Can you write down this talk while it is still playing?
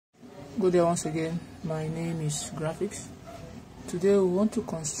Good day once again. My name is Graphics. Today we want to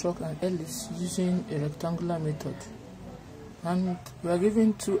construct an ellipse using a rectangular method, and we are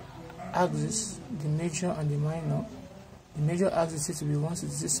given two axes, the major and the minor. The major axis is to be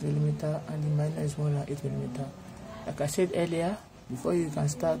 166 mm and the minor is 108 mm. Like I said earlier, before you can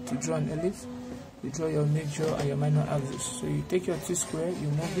start to draw an ellipse, you draw your major and your minor axis. So you take your T-square, you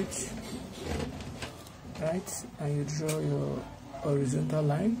move it right, and you draw your horizontal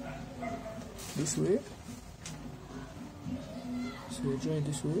line this way. So you draw it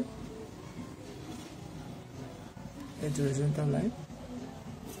this way, it's the horizontal line.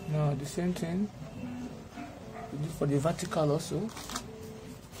 Now the same thing you do for the vertical also.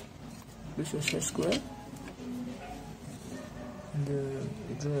 This is your set square, and you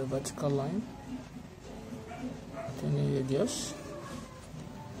draw a vertical line. Then a radius.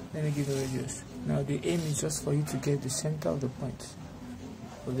 Let me give a radius. Now the aim is just for you to get the center of the point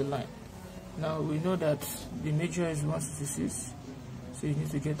of the line. Now we know that the major is 166, so you need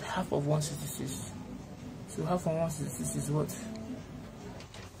to get half of 166. So half of 166 is what?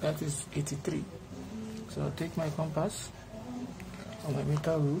 That is 83. So I'll take my compass and my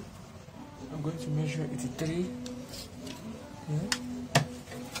meter rule. I'm going to measure 83 here.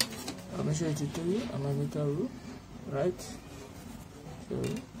 I'll measure 83 on my meter rule, right? So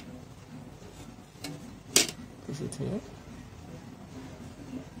place it here.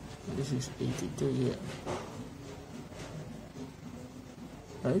 This is 82 here,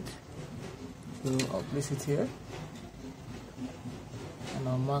 right? So I'll place it here, and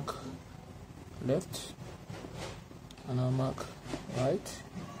I'll mark left, and I'll mark right.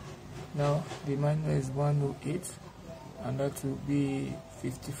 Now the minor is 108, and that will be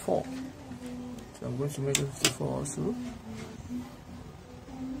 54. So I'm going to measure 54 also.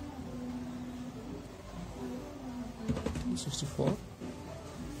 It's 54.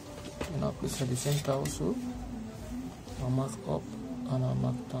 And I'll place at the center also. I'll mark up and I'll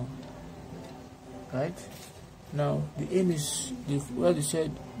mark down. Right? Now the aim is where they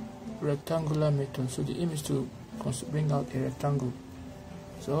said rectangular method. So the aim is to bring out a rectangle.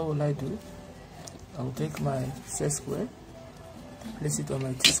 So what will I do? I will take my set square, place it on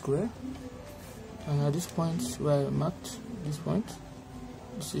my T-square, and at this point where I marked this point,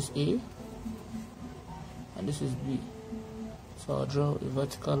 this is A and this is B. So I'll draw a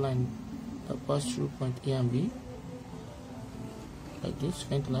vertical line that passes through point A and B, like this,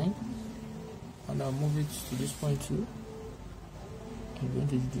 faint line, and I'll move it to this point too. I'm going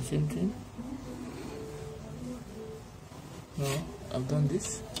to do the same thing. Now I've done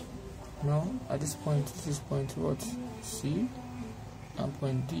this. Now at this point, this is point what? C and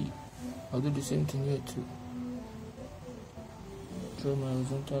point D. I'll do the same thing here too. Draw my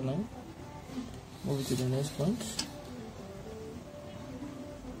horizontal line, move it to the next point.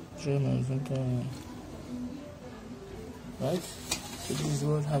 Draw my horizontal line. Right? So this is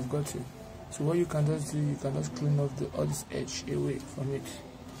what I've got to. So what you can just do, you can just clean off all this edge away from it.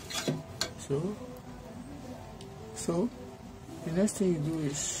 So the next thing you do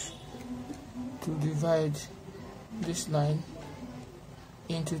is to divide this line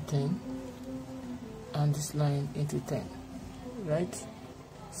into 10 and this line into 10, right?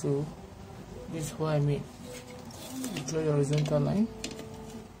 So this is what I mean. You draw your horizontal line.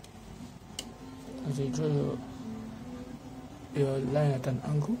 As you draw your line at an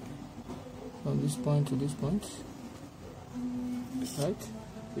angle from this point to this point, right?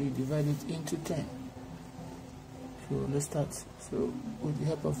 So you divide it into 10. So let's start. So with the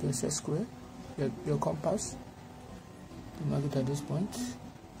help of your set square, your compass, you mark it at this point,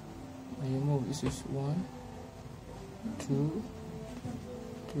 and you move. This is 1, 2,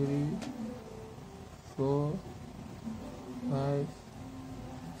 3, 4, 5,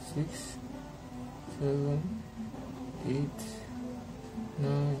 6, 7, 8,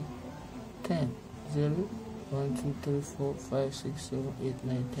 9, 10. 0, 1, 2, 3, 4, 5, 6, 7, 8,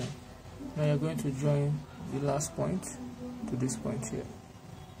 9, 10. Now you're going to join the last point to this point here.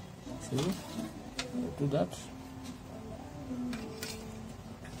 So do that.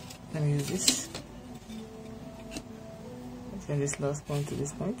 Let me use this. Join this last point to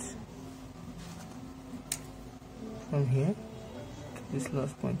this point. From here to this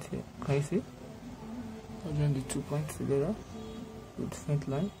last point here. Can you see? I'll join the 2 points together with faint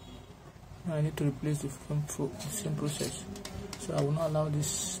line. Now I need to replace the same process. So I will not allow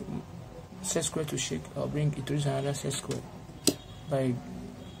this set square to shake. I'll introduce another set square by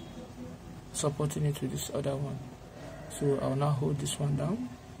supporting it with this other one. So I will now hold this one down,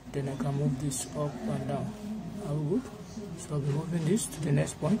 then I can move this up and down. Are we good? So I'll be moving this to the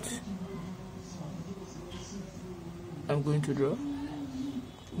next point. I'm going to draw,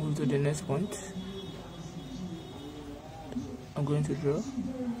 move to the next point. I'm going to draw.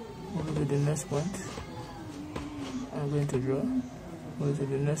 Move to the next point. I'm going to draw. Move to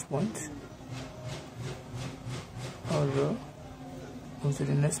the next point. I'll draw. Move to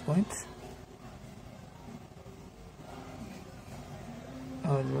the next point.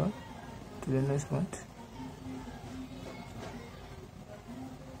 I'll draw to the next point.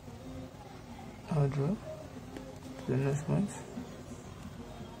 I'll draw to the next point.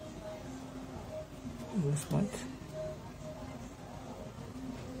 Next point.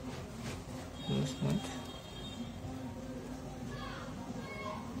 Next point.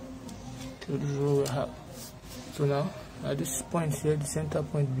 So this is what we have. So now at this point here, the center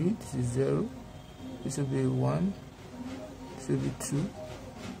point B, this is 0. This will be 1. This will be 2.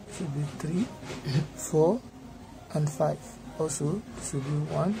 This will be 3, 4, and 5. Also, this will be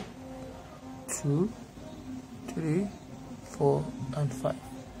 1, 2, 3, 4, and 5.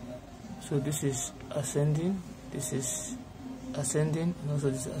 So this is ascending, this is ascending, and also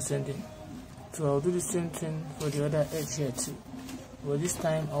this is ascending. So I'll do the same thing for the other edge here too. But this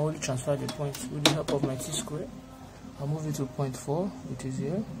time I will transfer the point with the help of my t-square. I'll move it to point 4, which is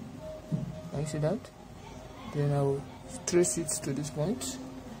here. Can you see that? Then I will trace it to this point.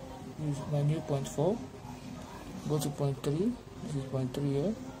 Use my new point 4. Go to point 3. This is point 3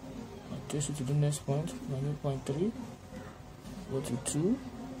 here. I trace it to the next point. My new point 3. Go to 2.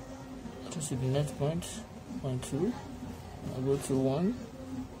 Trace it to the next point. Point 2. I go to 1.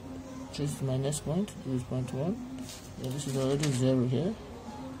 Trace to my next point. This is point 1. Yeah, this is already 0 here.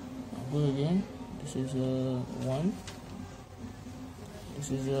 I'll go again. This is 1.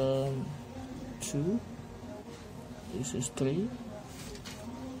 This is 2. This is 3.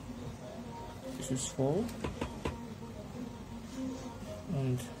 This is 4.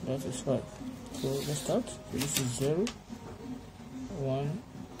 And that is 5. So let's start. So this is 0. 1,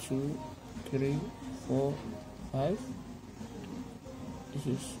 2, 3, 4, 5. This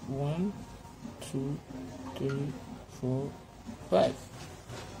is 1, 2, 3, 4, 5.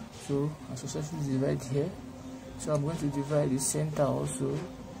 So I successfully divide here. So I'm going to divide the center also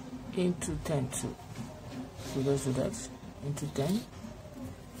into 10 too. So let's do that. Into 10.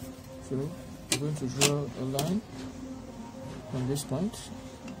 So I'm going to draw a line from this point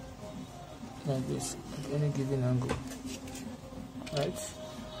like this at any given angle. Right?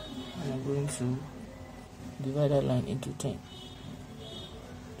 And I'm going to divide that line into 10.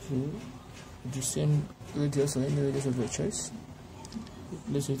 So the same radius or any radius of your choice. You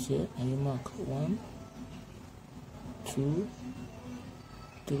place it here and you mark 1, 2,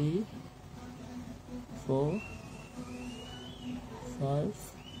 3, 4, 5,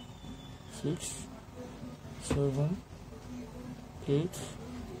 6, 7, 8,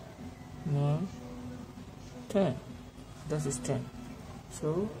 9, 10. That is 10.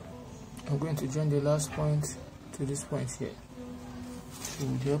 So I'm going to join the last point to this point here. So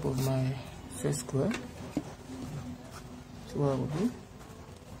with the help of my first square, so what I will do,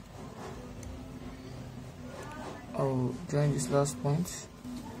 I will join this last point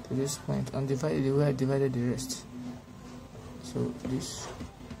to this point and divide it the way I divided the rest. So this,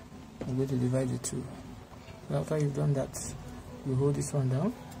 I'm going to divide the two. After you've done that, you hold this one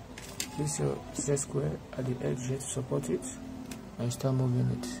down, place your set square at the edge here to support it, and start moving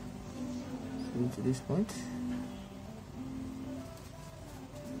it. So go to this point.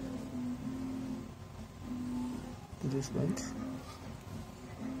 To this point.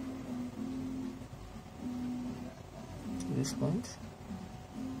 To this point.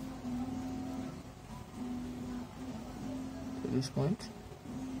 To this point.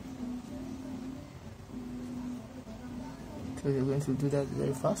 So you're going to do that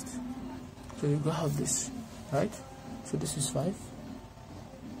very fast. So you're going to have this, right? So this is 5,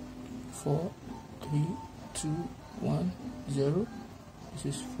 4, 3, 2, 1, 0. This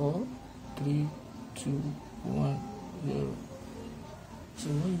is 4, 3, 2, 1, 0. So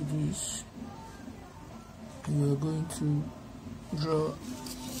what you do is you are going to draw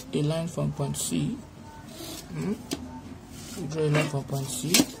a line from point C. You draw a line from point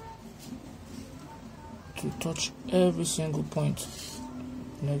C to touch every single point,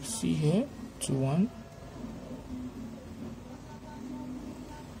 like C here to 1,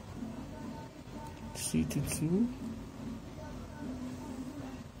 C to 2,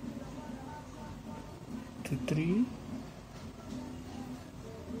 to 3,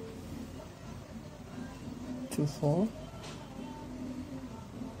 to 4,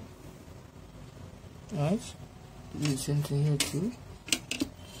 right? Do the same thing here too.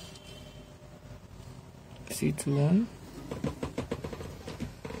 C to 1,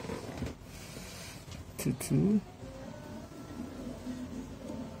 to 2,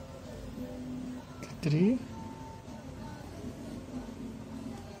 3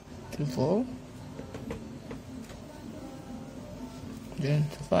 to 4, then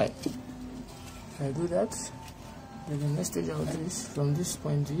to 5. If I do that, then the next stage I'll do is from this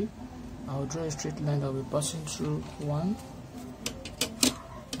point D, I'll draw a straight line that will be passing through 1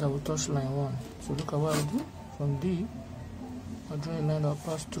 that will touch line 1. So look at what I'll do. From D, I'll draw a line that will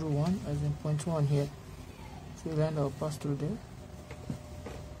pass through 1 as in point 1 here. So a line that will pass through there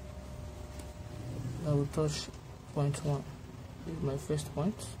that will touch point 1. This is my first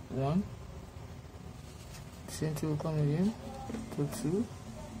point, 1. Same thing will come again to 2.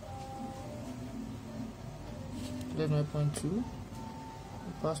 There's my point 2.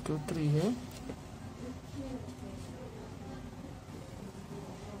 Pass through 3 here.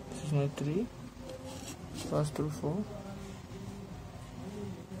 This is my 3. Pass through 4.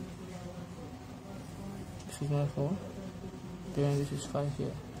 This is my 4. Then this is 5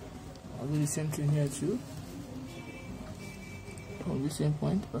 here. I'll do the same thing here too. From the same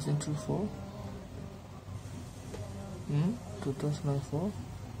point, passing through 4 to touch line 4.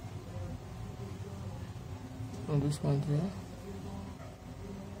 From this point here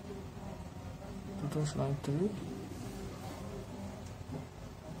to touch line 3.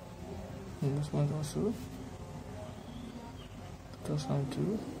 From this point also to touch line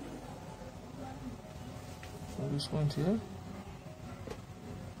 2. From this point here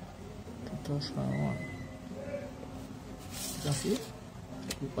to touch line 1. You can see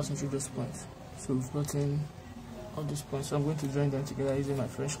we're passing through those points. So we've gotten all these points. So I'm going to join them together using my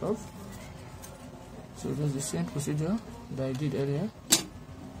French curve. So that's the same procedure that I did earlier.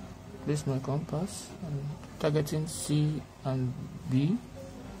 Place my compass and targeting C and B.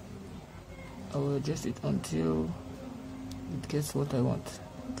 I will adjust it until it gets what I want.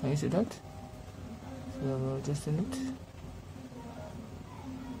 Can you see that? So I'm adjusting it.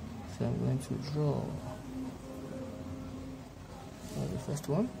 So I'm going to draw the first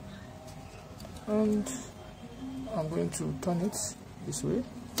one, and I'm going to turn it this way,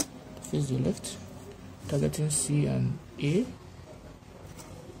 face the left, targeting C and A.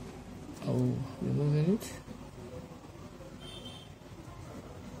 I will remove it.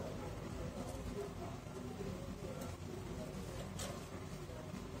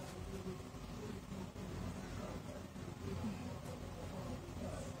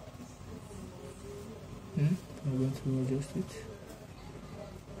 I'm going to adjust it.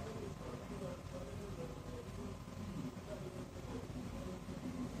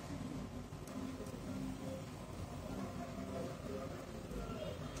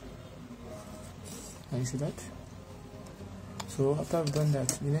 Can you see that? So after I've done that,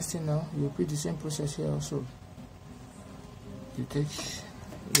 the next thing now, you repeat the same process here also. You take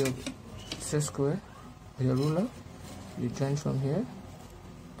your set square, your ruler, you join from here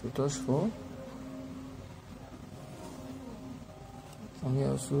to touch 4. From here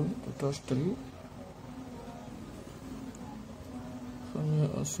also to touch 3. From here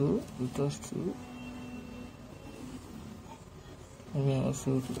also to touch 2. From here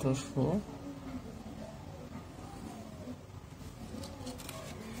also to touch 4.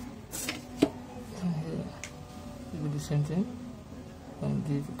 From here you do the same thing. From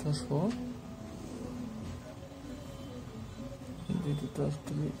D to touch 4. From D to touch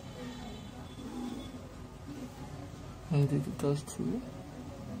 3. From D to touch 2.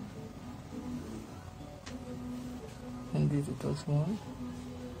 From D to touch 1.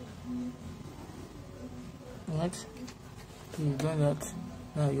 Right? So you've done that.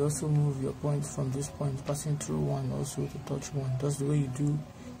 Now you also move your point from this point, passing through 1 also to touch 1. That's the way you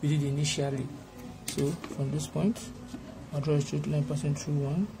did initially. So from this point, I'll draw a straight line passing through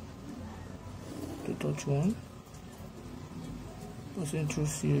 1 to touch 1. Passing through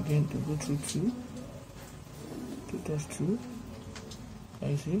C again to go through 2 to touch 2. Can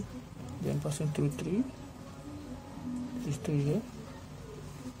you see? Then passing through 3. This 3 here.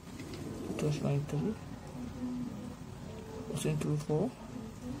 To touch line 3. Passing through 4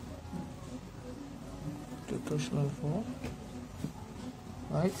 to touch line 4.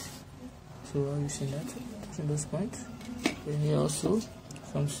 Right? So are you seeing that? Touching those points. Then here also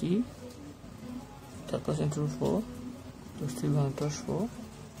from C, passing through 4 to still going to touch 4.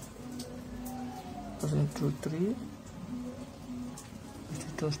 Passing through 3 to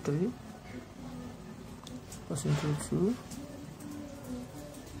touch 3. Passing through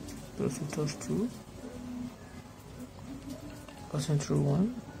 2 to touch 2. Passing through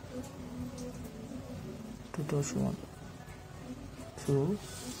 1 to touch 1. So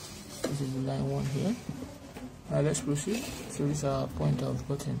this is the line 1 here. Now let's proceed. So this is our point I've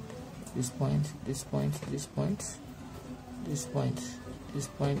gotten. This point, this point, this point, this point. this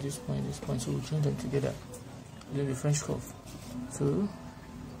point, this point, this point, so we join them together, then the French curve. So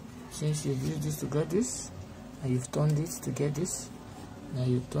since you've used this to get this, and you've turned it to get this, now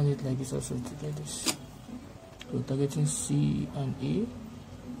you turn it like this also to get this. So targeting C and A,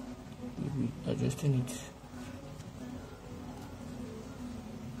 we'll be adjusting it.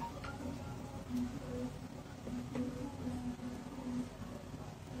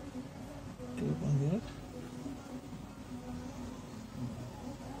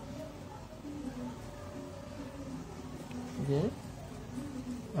 Okay,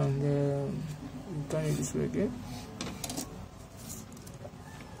 and then turn it this way again.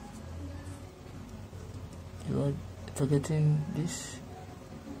 You are targeting this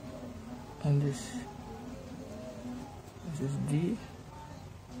and this. This is D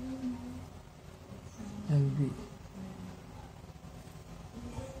and B.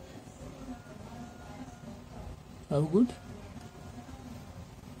 Are we good?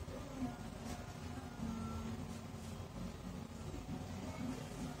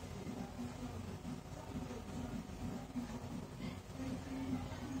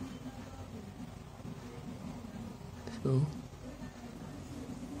 So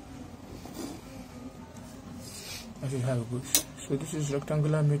that is how it goes. So this is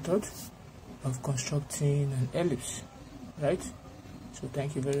rectangular method of constructing an ellipse, right? So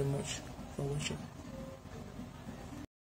thank you very much for watching.